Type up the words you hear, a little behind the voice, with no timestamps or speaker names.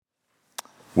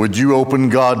Would you open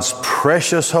God's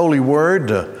precious holy word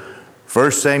to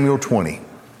 1 Samuel 20?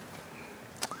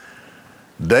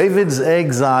 David's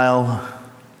exile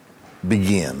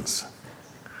begins.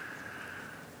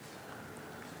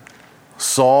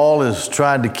 Saul has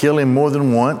tried to kill him more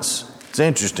than once. It's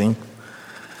interesting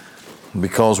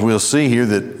because we'll see here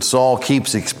that Saul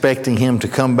keeps expecting him to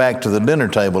come back to the dinner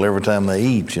table every time they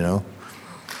eat,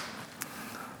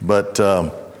 But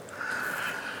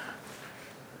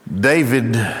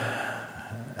David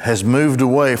has moved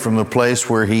away from the place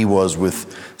where he was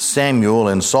with Samuel,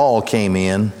 and Saul came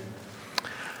in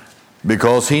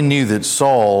because he knew that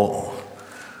Saul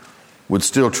would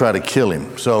still try to kill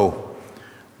him. So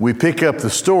we pick up the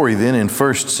story then in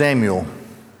 1 Samuel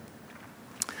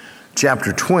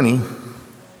chapter 20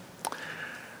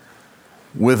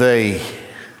 with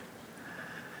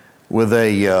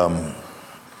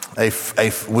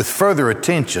further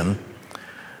attention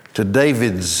to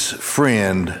David's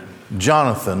friend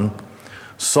Jonathan,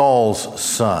 Saul's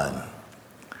son.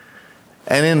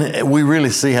 And then we really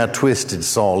see how twisted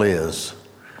Saul is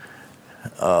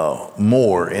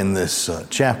more in this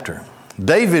chapter.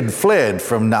 David fled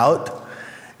from Naot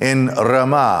in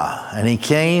Ramah, and he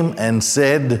came and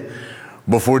said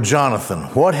before Jonathan,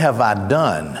 "What have I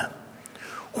done?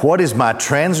 What is my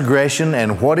transgression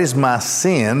and what is my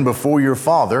sin before your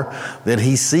father that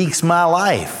he seeks my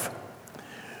life?"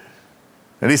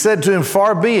 And he said to him,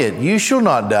 "Far be it, you shall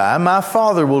not die. My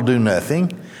father will do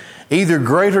nothing, either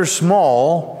great or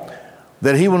small,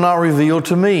 that he will not reveal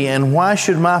to me. And why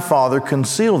should my father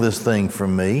conceal this thing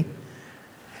from me?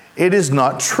 It is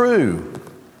not true."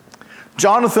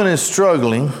 Jonathan is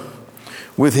struggling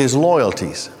with his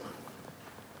loyalties.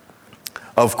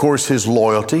 Of course, his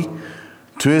loyalty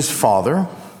to his father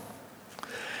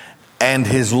and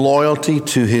his loyalty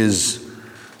to his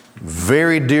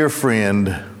very dear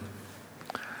friend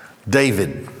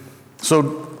David.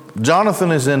 So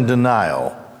Jonathan is in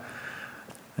denial.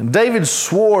 And David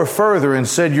swore further and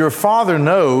said, "Your father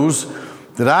knows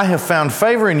that I have found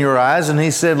favor in your eyes." And he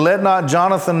said, "Let not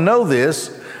Jonathan know this,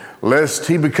 lest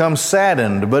he become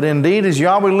saddened. But indeed, as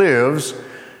Yahweh lives,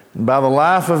 by the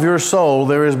life of your soul,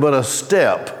 there is but a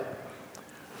step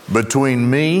between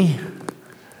me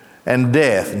and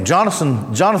death."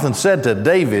 Jonathan said to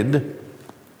David,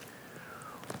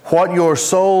 "What your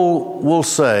soul will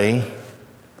say,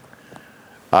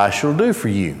 I shall do for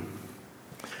you."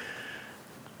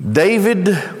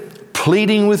 David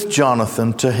pleading with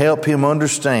Jonathan to help him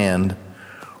understand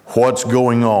what's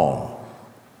going on.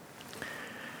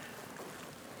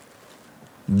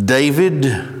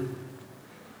 David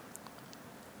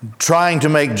trying to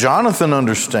make Jonathan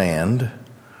understand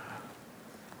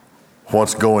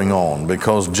what's going on,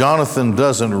 because Jonathan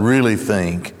doesn't really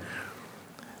think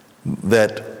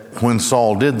that when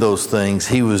Saul did those things,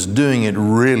 he was doing it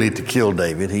really to kill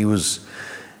David. He was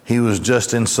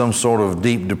just in some sort of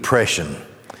deep depression,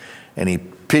 and he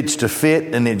pitched a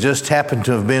fit, and it just happened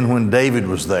to have been when David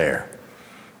was there.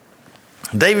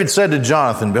 David said to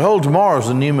Jonathan, "Behold, tomorrow is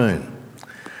the new moon,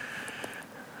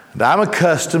 and I'm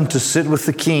accustomed to sit with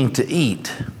the king to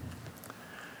eat.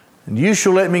 And you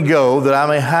shall let me go, that I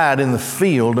may hide in the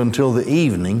field until the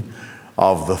evening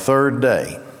of the third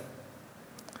day."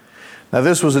 Now,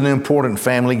 this was an important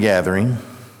family gathering.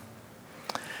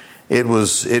 It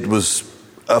was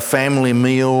a family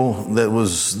meal that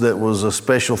was a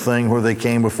special thing where they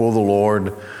came before the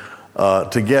Lord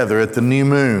together at the new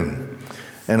moon.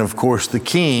 And of course, the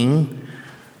king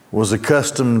was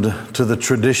accustomed to the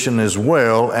tradition as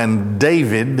well, and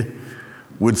David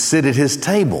would sit at his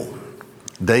table.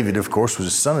 David, of course, was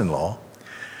his son-in-law.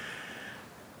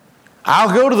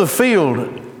 "I'll go to the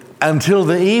field until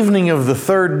the evening of the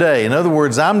third day." In other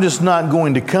words, I'm just not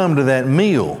going to come to that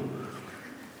meal.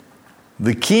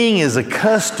 The king is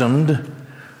accustomed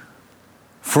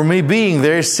for me being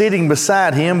there, sitting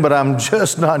beside him, but I'm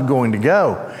just not going to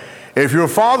go. "If your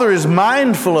father is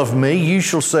mindful of me, you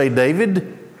shall say,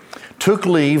 David took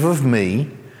leave of me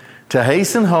to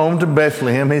hasten home to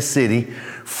Bethlehem, his city,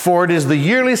 for it is the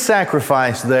yearly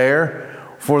sacrifice there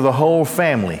for the whole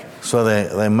family." So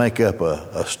they make up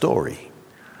a story,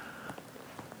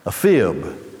 a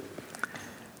fib.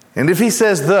 "And if he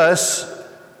says thus,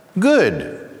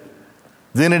 good,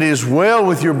 then it is well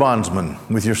with your bondsman,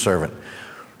 with your servant.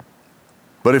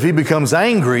 But if he becomes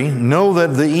angry, know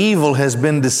that the evil has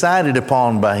been decided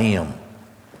upon by him.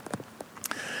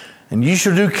 And you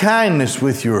shall do kindness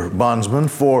with your bondsman,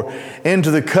 for into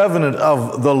the covenant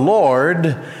of the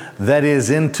Lord, that is,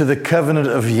 into the covenant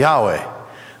of Yahweh,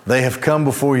 they have come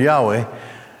before Yahweh,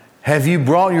 have you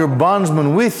brought your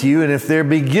bondsman with you? And if there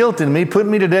be guilt in me, put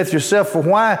me to death yourself, for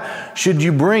why should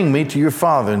you bring me to your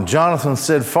father? And Jonathan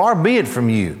said, far be it from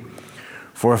you.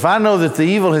 For if I know that the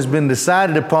evil has been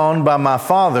decided upon by my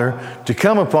father to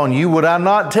come upon you, would I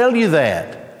not tell you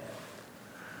that?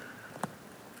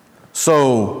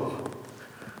 So,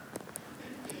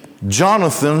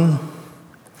 Jonathan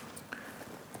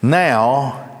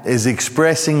now is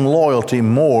expressing loyalty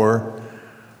more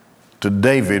to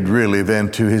David, really,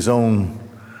 than to his own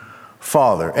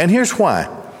father. And here's why.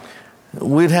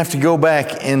 We'd have to go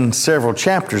back in several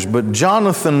chapters, but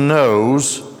Jonathan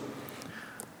knows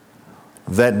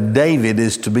that David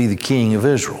is to be the king of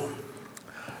Israel,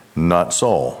 not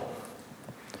Saul.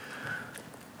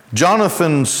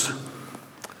 Jonathan's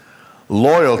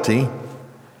loyalty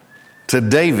to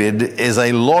David is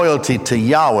a loyalty to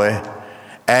Yahweh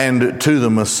and to the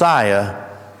Messiah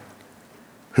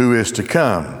who is to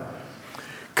come.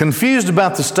 Confused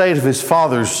about the state of his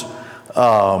father's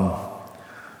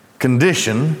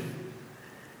condition,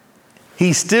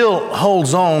 he still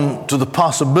holds on to the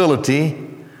possibility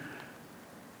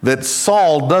that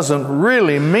Saul doesn't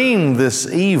really mean this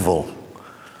evil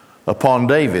upon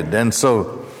David. And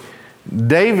so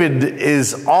David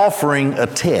is offering a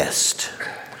test.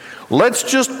 Let's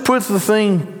just put the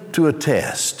thing to a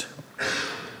test.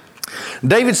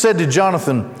 David said to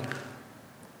Jonathan,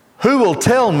 who will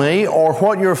tell me, or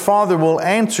what your father will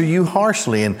answer you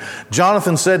harshly? And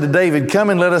Jonathan said to David,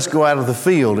 come and let us go out of the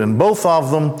field. And both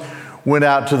of them went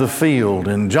out to the field.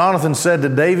 And Jonathan said to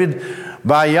David,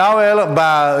 by Yahweh,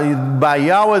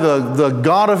 the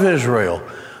God of Israel,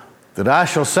 that I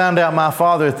shall sound out my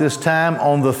father at this time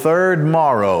on the third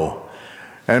morrow.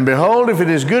 And behold, if it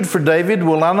is good for David,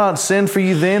 will I not send for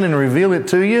you then and reveal it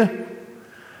to you?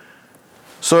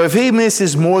 So if he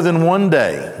misses more than one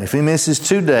day, if he misses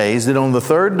 2 days, then on the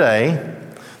third day,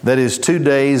 that is 2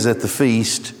 days at the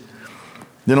feast,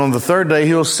 then on the third day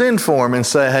he'll send for him and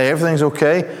say, hey, everything's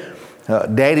okay.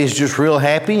 Daddy's just real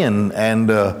happy and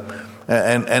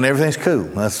everything's cool.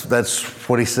 That's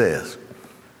what he says.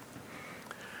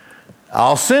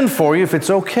 I'll send for you if it's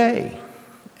okay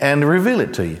and reveal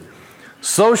it to you.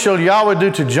 So shall Yahweh do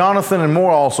to Jonathan and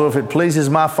more also if it pleases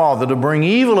my father to bring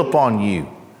evil upon you.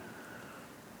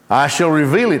 I shall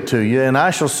reveal it to you, and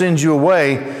I shall send you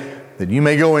away that you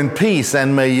may go in peace,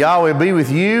 and may Yahweh be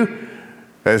with you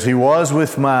as he was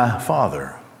with my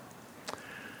father.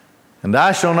 And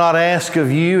I shall not ask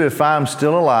of you if I am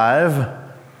still alive.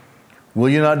 Will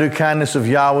you not do kindness of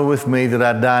Yahweh with me that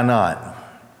I die not?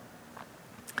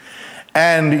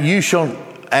 And you shall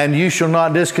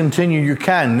not discontinue your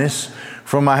kindness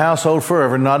from my household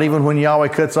forever, not even when Yahweh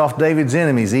cuts off David's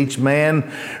enemies, each man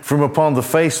from upon the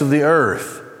face of the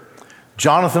earth.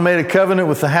 Jonathan made a covenant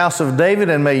with the house of David,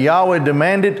 and may Yahweh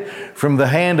demand it from the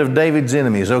hand of David's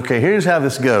enemies. Okay, here's how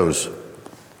this goes.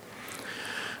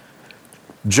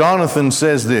 Jonathan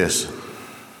says this: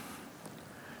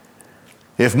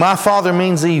 if my father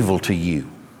means evil to you,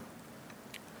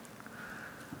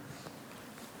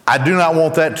 I do not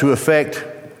want that to affect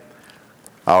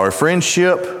our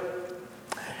friendship,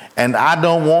 and I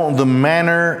don't want the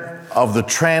manner of the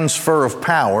transfer of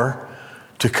power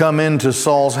to come into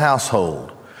Saul's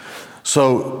household.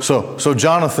 So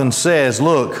Jonathan says,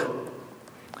 look,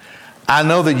 I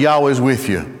know that Yahweh's with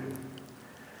you,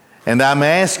 and I'm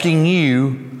asking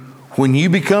you, when you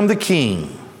become the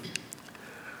king,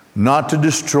 not to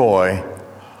destroy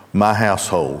my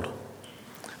household.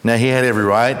 Now, he had every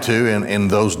right to in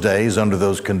those days, under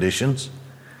those conditions.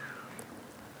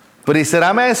 But he said,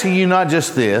 I'm asking you not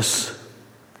just this,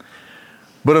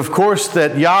 but of course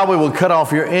that Yahweh will cut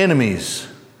off your enemies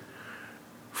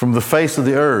from the face of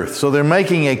the earth. So they're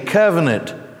making a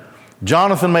covenant.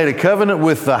 Jonathan made a covenant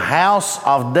with the house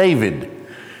of David.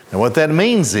 And what that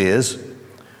means is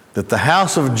that the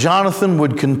house of Jonathan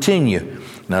would continue.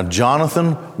 Now,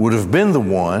 Jonathan would have been the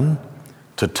one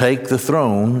to take the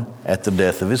throne at the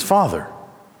death of his father.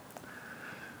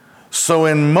 So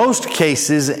in most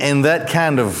cases in that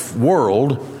kind of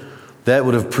world, that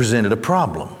would have presented a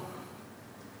problem.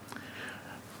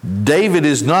 David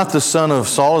is not the son of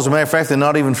Saul. As a matter of fact, they're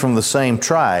not even from the same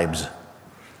tribes.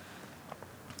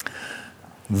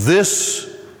 This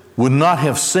would not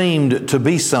have seemed to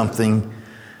be something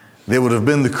that would have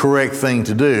been the correct thing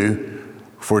to do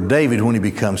for David when he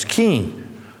becomes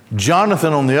king.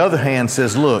 Jonathan, on the other hand,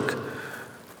 says, look,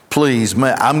 please,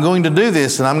 I'm going to do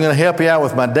this and I'm going to help you out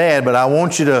with my dad, but I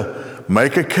want you to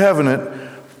make a covenant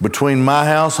between my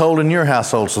household and your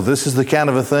household. So this is the kind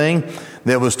of a thing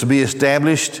that was to be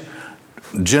established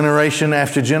generation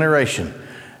after generation.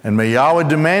 And may Yahweh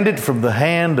demand it from the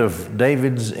hand of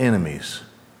David's enemies.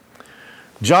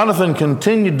 Jonathan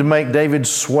continued to make David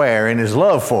swear in his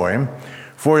love for him,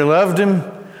 for he loved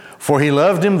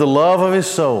him the love of his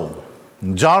soul.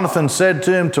 And Jonathan said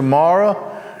to him,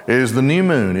 tomorrow is the new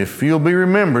moon. If you'll be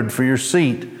remembered for your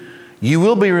seat, you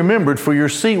will be remembered, for your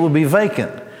seat will be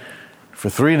vacant. For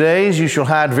 3 days you shall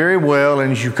hide very well, and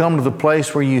you shall come to the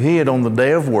place where you hid on the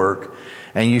day of work,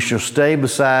 and you shall stay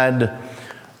beside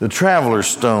the traveler's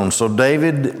stone. So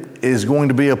David is going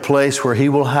to be a place where he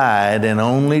will hide, and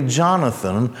only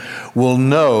Jonathan will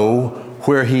know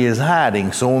where he is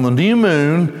hiding. So on the new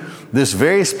moon, this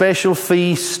very special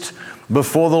feast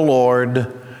before the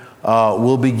Lord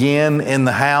will begin in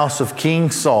the house of King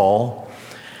Saul.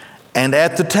 And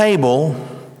at the table,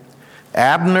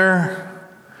 Abner,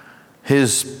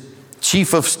 his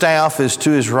chief of staff, is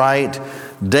to his right.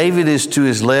 David is to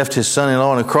his left, his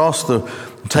son-in-law. And across the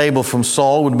table from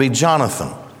Saul would be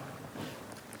Jonathan.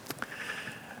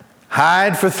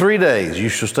 Hide for 3 days. You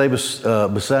shall stay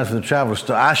beside for the traveler's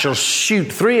stone. I shall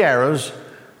shoot 3 arrows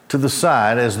to the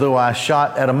side as though I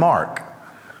shot at a mark.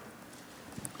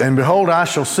 And behold, I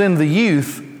shall send the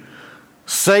youth,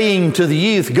 saying to the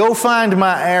youth, go find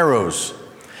my arrows.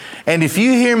 And if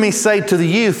you hear me say to the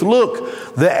youth,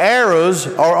 look, the arrows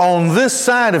are on this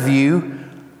side of you,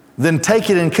 then take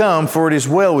it and come, for it is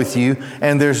well with you,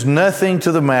 and there's nothing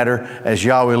to the matter, as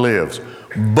Yahweh lives.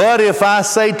 But if I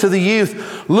say to the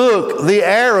youth, look, the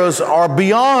arrows are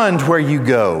beyond where you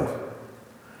go,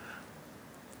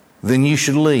 then you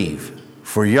should leave,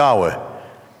 for Yahweh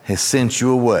has sent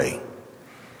you away.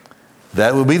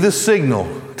 That will be the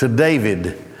signal to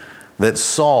David that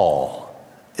Saul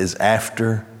is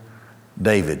after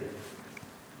David.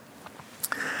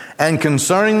 And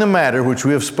concerning the matter which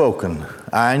we have spoken,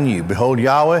 I and you, behold,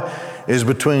 Yahweh is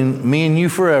between me and you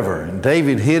forever. And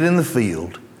David hid in the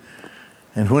field.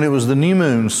 And when it was the new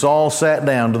moon, Saul sat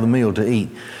down to the meal to eat.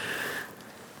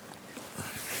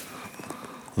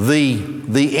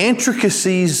 The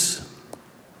intricacies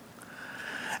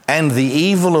and the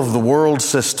evil of the world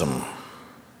system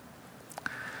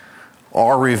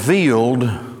are revealed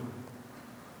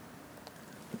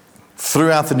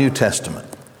throughout the New Testament.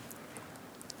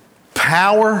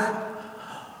 Power,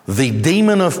 the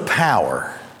demon of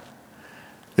power,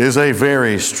 is a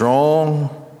very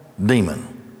strong demon.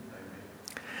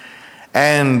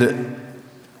 And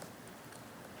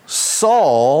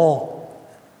Saul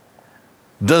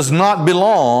does not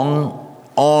belong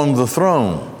on the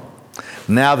throne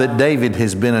now that David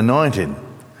has been anointed.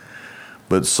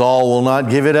 But Saul will not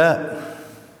give it up.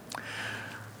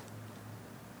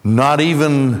 Not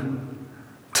even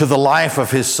to the life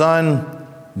of his son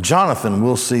Jonathan.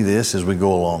 We'll see this as we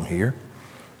go along here.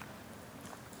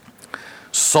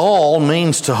 Saul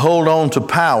means to hold on to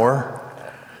power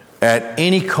at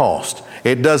any cost.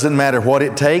 It doesn't matter what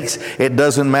it takes. It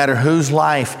doesn't matter whose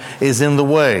life is in the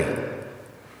way.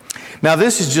 Now,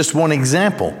 this is just one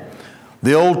example.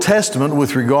 The Old Testament,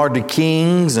 with regard to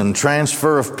kings and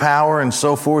transfer of power and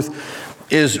so forth,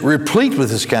 is replete with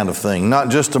this kind of thing, not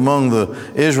just among the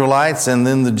Israelites and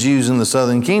then the Jews in the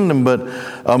southern kingdom, but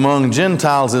among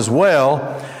Gentiles as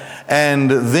well. And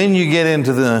then you get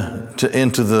into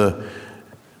the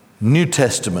New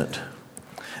Testament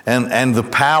and the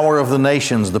power of the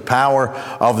nations, the power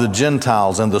of the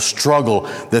Gentiles, and the struggle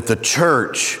that the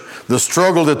church, the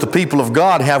struggle that the people of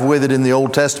God have with it in the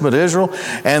Old Testament, Israel,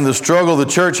 and the struggle the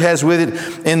church has with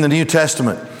it in the New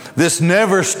Testament. This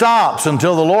never stops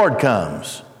until the Lord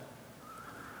comes.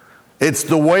 It's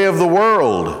the way of the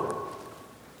world.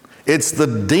 It's the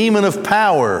demon of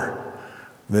power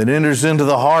that enters into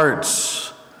the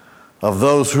hearts of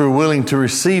those who are willing to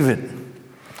receive it.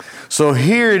 So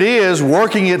here it is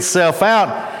working itself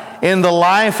out in the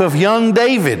life of young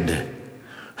David,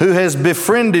 who has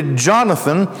befriended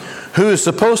Jonathan, who is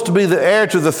supposed to be the heir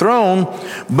to the throne,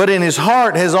 but in his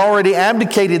heart has already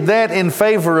abdicated that in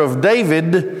favor of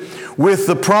David, with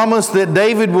the promise that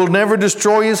David will never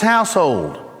destroy his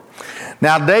household.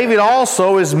 Now, David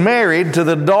also is married to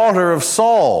the daughter of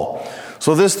Saul,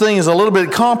 so this thing is a little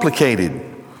bit complicated.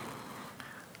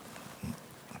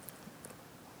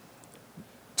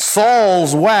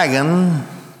 Saul's wagon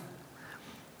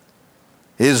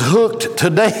is hooked to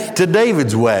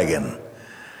David's wagon.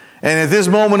 And at this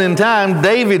moment in time,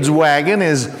 David's wagon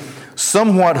is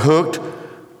somewhat hooked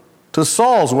to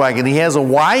Saul's wagon. He has a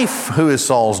wife who is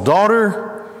Saul's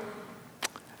daughter,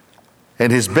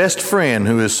 and his best friend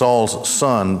who is Saul's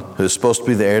son, who is supposed to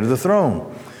be the heir to the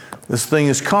throne. This thing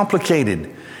is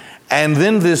complicated. And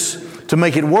then to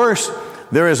make it worse,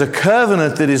 there is a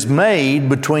covenant that is made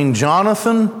between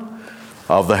Jonathan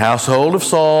of the household of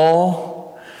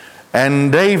Saul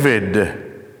and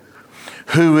David,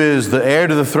 who is the heir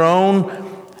to the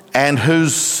throne and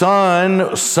whose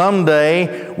son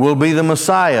someday will be the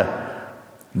Messiah.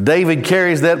 David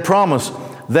carries that promise,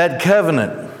 that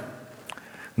covenant.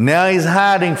 Now he's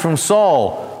hiding from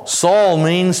Saul. Saul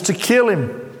means to kill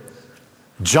him.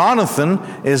 Jonathan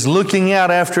is looking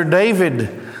out after David.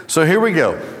 So here we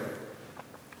go.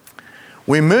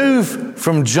 We move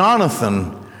from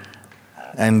Jonathan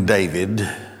and David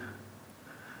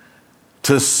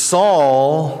to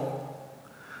Saul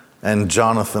and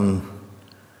Jonathan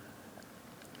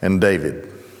and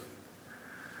David.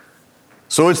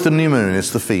 So it's the new moon,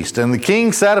 it's the feast. And the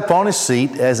king sat upon his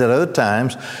seat, as at other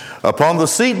times, upon the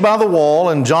seat by the wall,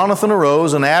 and Jonathan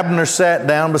arose, and Abner sat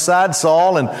down beside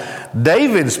Saul, and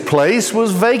David's place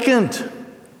was vacant.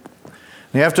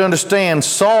 You have to understand,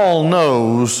 Saul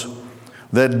knows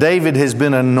that David has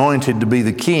been anointed to be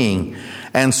the king.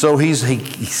 And so he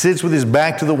sits with his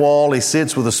back to the wall. He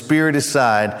sits with a spear at his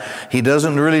side. He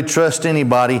doesn't really trust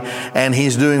anybody, and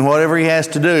he's doing whatever he has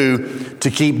to do to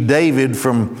keep David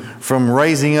from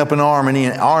raising up an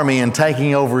army and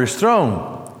taking over his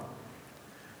throne.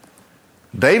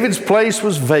 David's place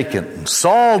was vacant.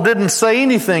 Saul didn't say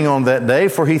anything on that day,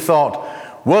 for he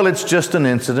thought, well, it's just an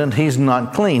incident. He's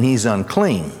not clean. He's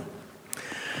unclean.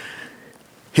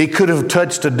 He could have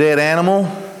touched a dead animal.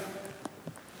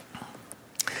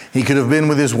 He could have been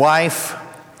with his wife.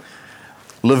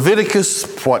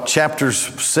 Leviticus, chapters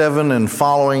 7 and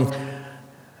following,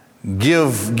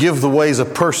 give the ways a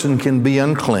person can be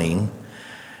unclean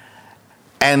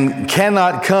and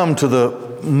cannot come to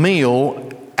the meal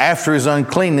after his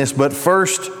uncleanness, but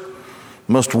first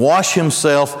must wash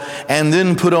himself and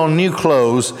then put on new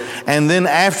clothes, and then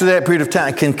after that period of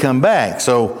time can come back.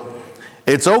 So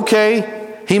it's okay.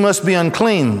 He must be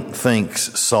unclean,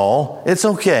 thinks Saul. It's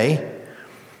okay.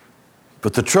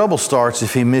 But the trouble starts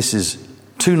if he misses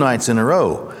 2 nights in a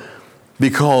row,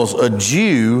 because a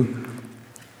Jew,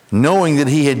 knowing that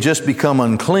he had just become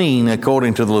unclean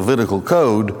according to the Levitical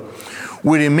code,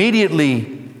 would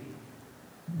immediately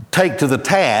take to the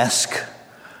task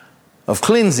of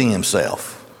cleansing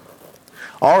himself.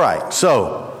 All right,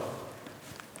 so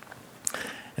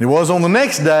it was on the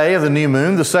next day of the new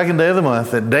moon, the second day of the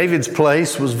month, that David's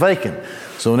place was vacant.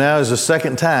 So now is the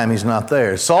second time he's not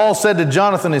there. Saul said to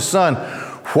Jonathan his son,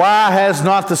 why has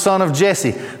not the son of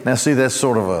Jesse? Now see, that's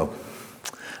sort of a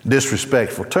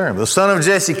disrespectful term. The son of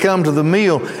Jesse come to the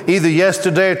meal either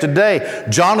yesterday or today.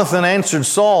 Jonathan answered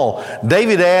Saul,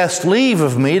 David asked leave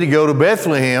of me to go to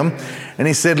Bethlehem. And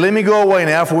he said, let me go away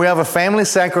now, for we have a family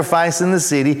sacrifice in the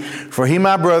city, for he,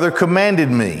 my brother, commanded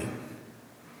me.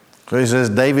 So he says,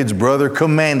 David's brother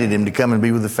commanded him to come and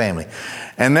be with the family.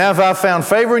 And now if I've found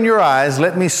favor in your eyes,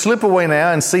 let me slip away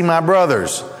now and see my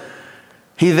brothers.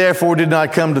 He therefore did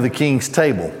not come to the king's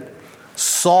table.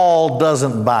 Saul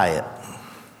doesn't buy it.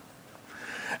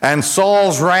 And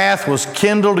Saul's wrath was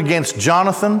kindled against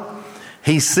Jonathan.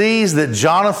 He sees that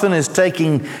Jonathan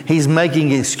he's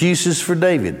making excuses for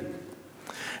David.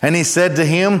 And he said to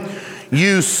him,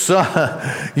 you son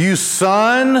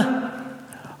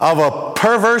of a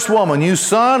perverse woman, you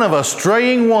son of a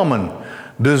straying woman,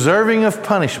 deserving of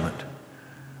punishment.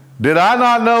 Did I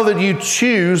not know that you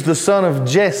choose the son of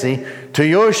Jesse to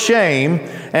your shame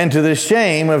and to the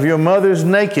shame of your mother's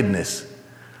nakedness?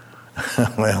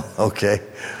 Well, okay.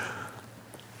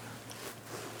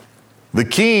 The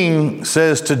king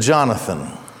says to Jonathan,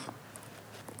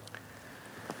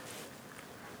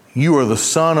 you are the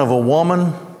son of a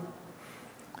woman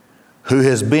who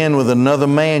has been with another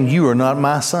man. You are not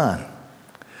my son.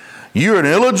 You are an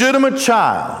illegitimate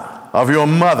child of your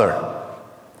mother.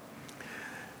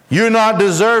 You're not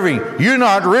deserving. You're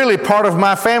not really part of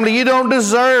my family. You don't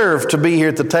deserve to be here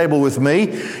at the table with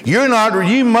me.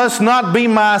 You must not be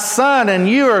my son, and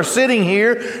you are sitting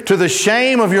here to the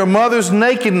shame of your mother's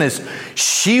nakedness.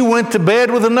 She went to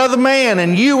bed with another man,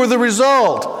 and you were the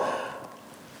result.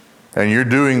 And you're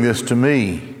doing this to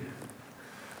me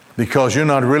because you're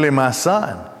not really my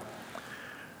son.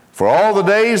 For all the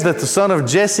days that the son of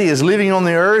Jesse is living on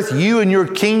the earth, you and your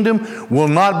kingdom will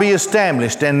not be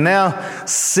established. And now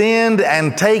send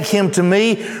and take him to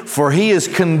me, for he is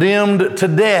condemned to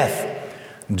death.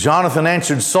 Jonathan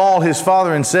answered Saul his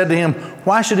father and said to him,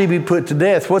 why should he be put to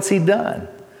death? What's he done?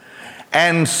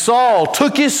 And Saul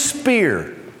took his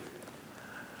spear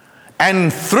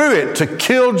and threw it to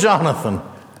kill Jonathan.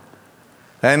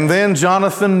 And then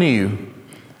Jonathan knew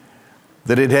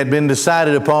that it had been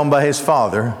decided upon by his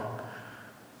father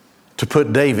to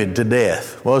put David to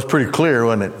death. Well, it's pretty clear,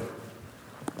 wasn't it?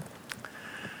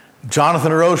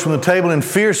 Jonathan arose from the table in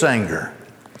fierce anger.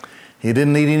 He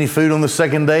didn't eat any food on the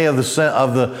second day of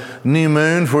the new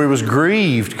moon, for he was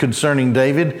grieved concerning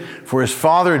David, for his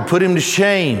father had put him to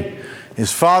shame.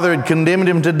 His father had condemned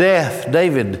him to death,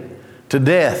 David, to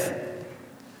death.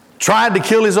 Tried to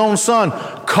kill his own son,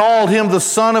 called him the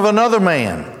son of another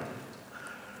man.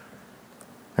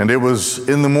 And it was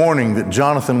in the morning that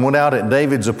Jonathan went out at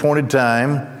David's appointed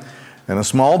time, and a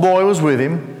small boy was with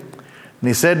him. And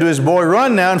he said to his boy,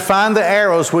 "Run now and find the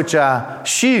arrows which I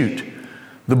shoot."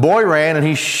 The boy ran and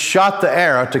he shot the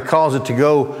arrow to cause it to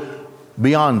go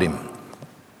beyond him.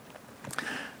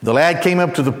 The lad came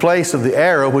up to the place of the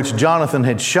arrow which Jonathan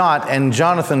had shot, and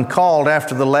Jonathan called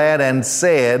after the lad and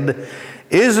said,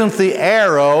 "Isn't the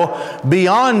arrow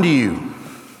beyond you?"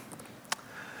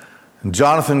 And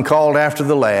Jonathan called after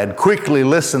the lad, "Quickly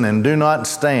listen and do not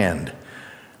stand."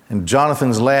 And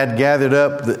Jonathan's lad gathered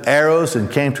up the arrows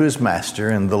and came to his master,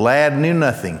 and the lad knew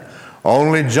nothing.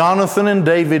 Only Jonathan and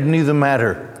David knew the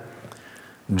matter.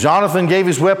 Jonathan gave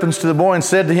his weapons to the boy and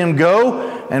said to him,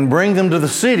 "Go and bring them to the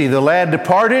city." The lad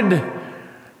departed,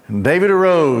 and David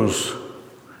arose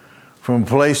from a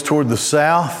place toward the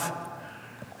south,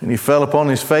 and he fell upon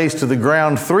his face to the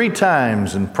ground 3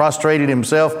 times and prostrated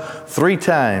himself 3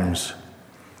 times.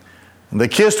 And they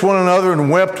kissed one another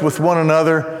and wept with one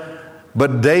another,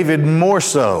 but David more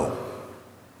so.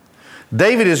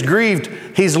 David is grieved.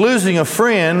 He's losing a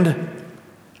friend,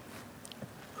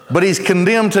 but he's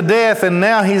condemned to death, and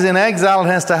now he's in exile and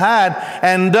has to hide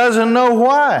and doesn't know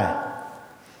why.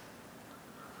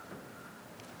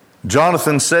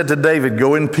 Jonathan said to David,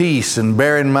 "Go in peace and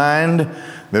bear in mind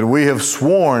that we have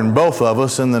sworn, both of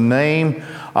us, in the name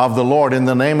of the Lord, in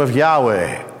the name of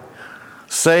Yahweh,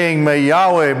 saying, may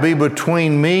Yahweh be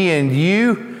between me and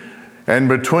you, and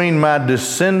between my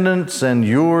descendants and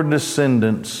your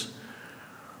descendants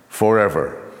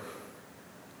forever."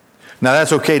 Now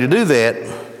that's okay to do that,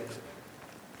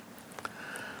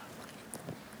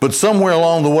 but somewhere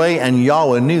along the way, and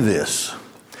Yahweh knew this,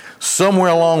 somewhere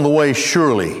along the way,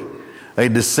 surely a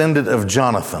descendant of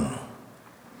Jonathan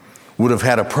would have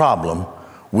had a problem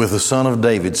with the son of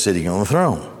David sitting on the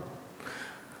throne.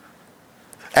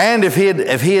 And if he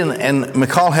and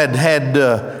Michal had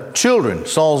had children,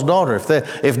 Saul's daughter,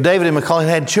 if David and Michal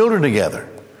had children together,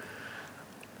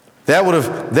 that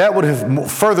would have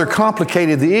further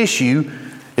complicated the issue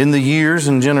in the years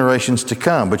and generations to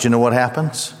come. But you know what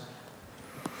happens?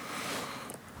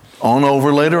 On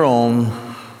over later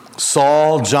on,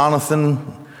 Saul,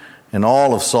 Jonathan, and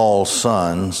all of Saul's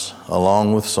sons,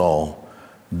 along with Saul,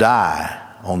 die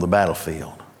on the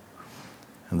battlefield,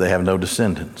 and they have no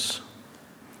descendants.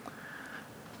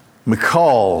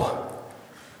 Michal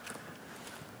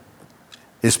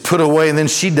is put away, and then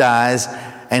she dies,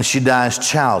 and she dies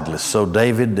childless. So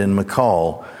David and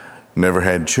Michal never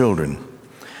had children.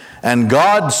 And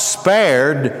God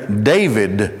spared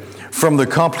David from the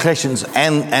complications,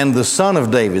 and the son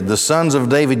of David, the sons of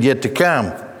David yet to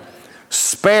come,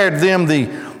 spared them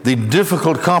the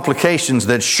difficult complications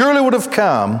that surely would have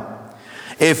come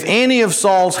if any of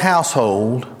Saul's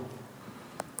household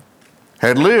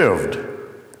had lived.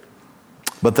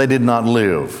 But they did not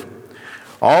live.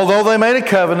 Although they made a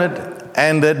covenant,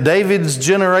 and that David's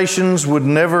generations would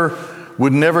never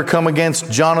come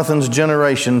against Jonathan's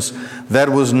generations, that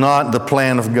was not the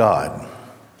plan of God.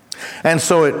 And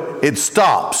so it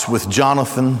stops with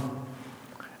Jonathan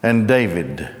and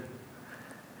David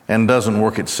and doesn't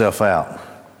work itself out.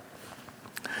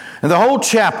 And the whole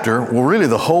chapter, well really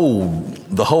the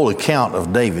whole account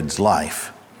of David's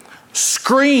life,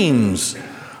 screams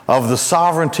of the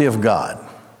sovereignty of God.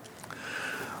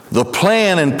 The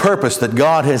plan and purpose that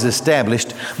God has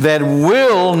established that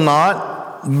will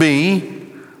not be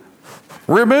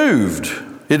removed.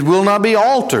 It will not be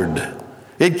altered.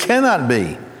 It cannot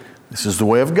be. This is the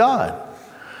way of God.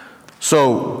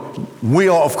 So we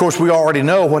already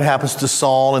know what happens to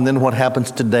Saul, and then what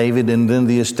happens to David, and then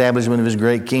the establishment of his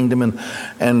great kingdom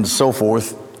and so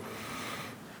forth.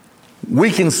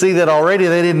 We can see that already.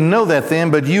 They didn't know that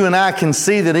then, but you and I can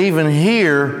see that even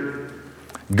here,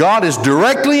 God is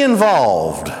directly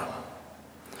involved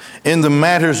in the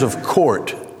matters of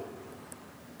court,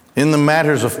 in the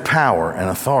matters of power and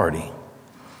authority.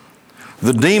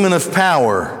 The demon of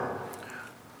power,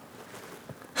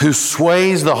 who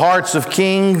sways the hearts of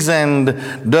kings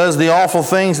and does the awful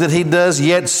things that he does,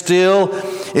 yet still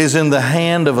is in the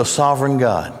hand of a sovereign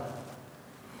God.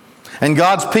 And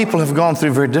God's people have gone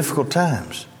through very difficult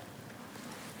times.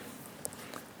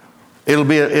 It'll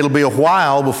be a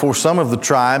while before some of the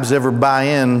tribes ever buy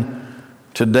in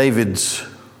to David's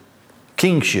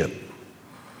kingship.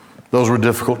 Those were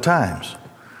difficult times.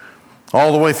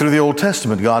 All the way through the Old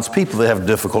Testament, God's people, they have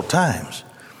difficult times.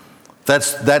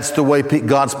 That's the way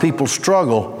God's people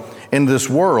struggle in this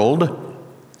world.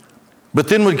 But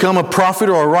then would come a prophet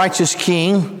or a righteous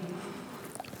king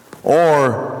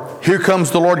Or here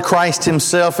comes the Lord Christ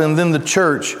himself and then the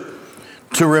church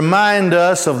to remind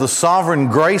us of the sovereign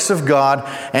grace of God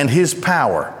and his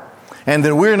power, and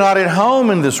that we're not at home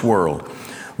in this world.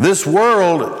 This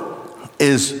world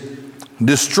is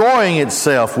destroying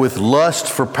itself with lust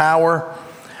for power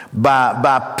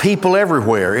by people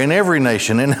everywhere, in every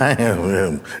nation.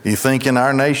 And you think in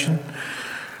our nation?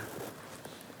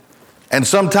 And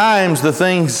sometimes the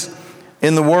things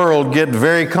in the world get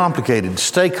very complicated,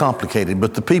 stay complicated,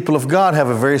 but the people of God have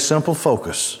a very simple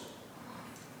focus.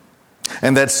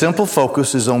 And that simple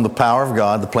focus is on the power of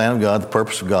God, the plan of God, the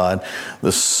purpose of God,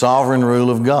 the sovereign rule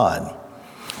of God.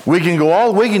 We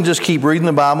can just keep reading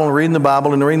the Bible and reading the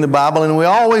Bible and reading the Bible, and we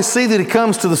always see that it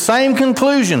comes to the same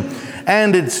conclusion,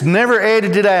 and it's never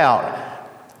edited out.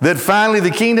 That finally the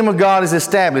kingdom of God is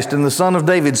established and the Son of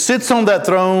David sits on that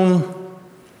throne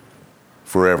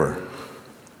forever.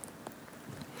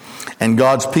 And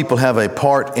God's people have a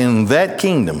part in that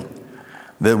kingdom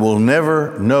that will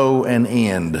never know an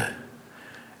end.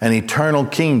 An eternal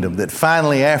kingdom that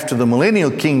finally, after the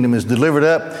millennial kingdom is delivered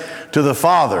up to the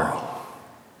Father,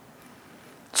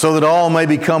 so that all may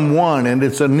become one, and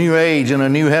it's a new age and a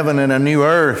new heaven and a new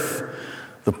earth,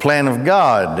 the plan of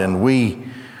God. And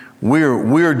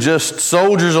we're just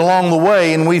soldiers along the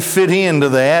way, and we fit into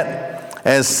that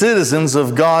as citizens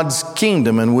of God's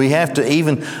kingdom. And we have to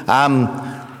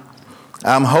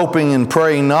I'm hoping and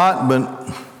praying not,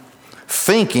 but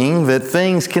thinking that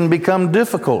things can become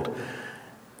difficult.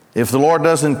 If the Lord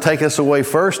doesn't take us away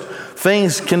first,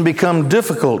 things can become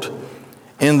difficult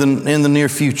in the near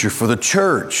future for the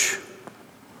church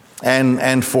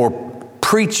and for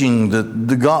preaching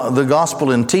the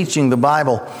gospel and teaching the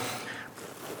Bible.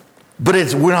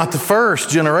 But we're not the first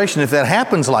generation if that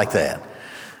happens like that.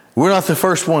 We're not the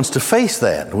first ones to face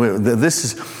that.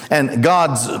 And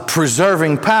God's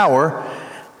preserving power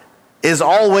is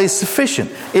always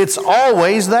sufficient. It's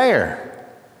always there.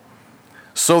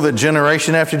 So that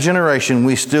generation after generation,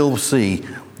 we still see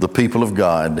the people of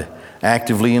God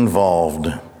actively involved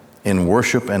in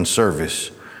worship and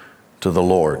service to the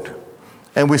Lord.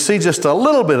 And we see just a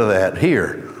little bit of that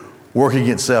here working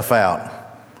itself out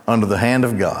under the hand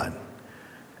of God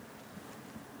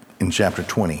in chapter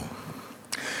 20.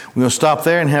 We're going to stop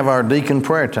there and have our deacon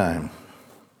prayer time.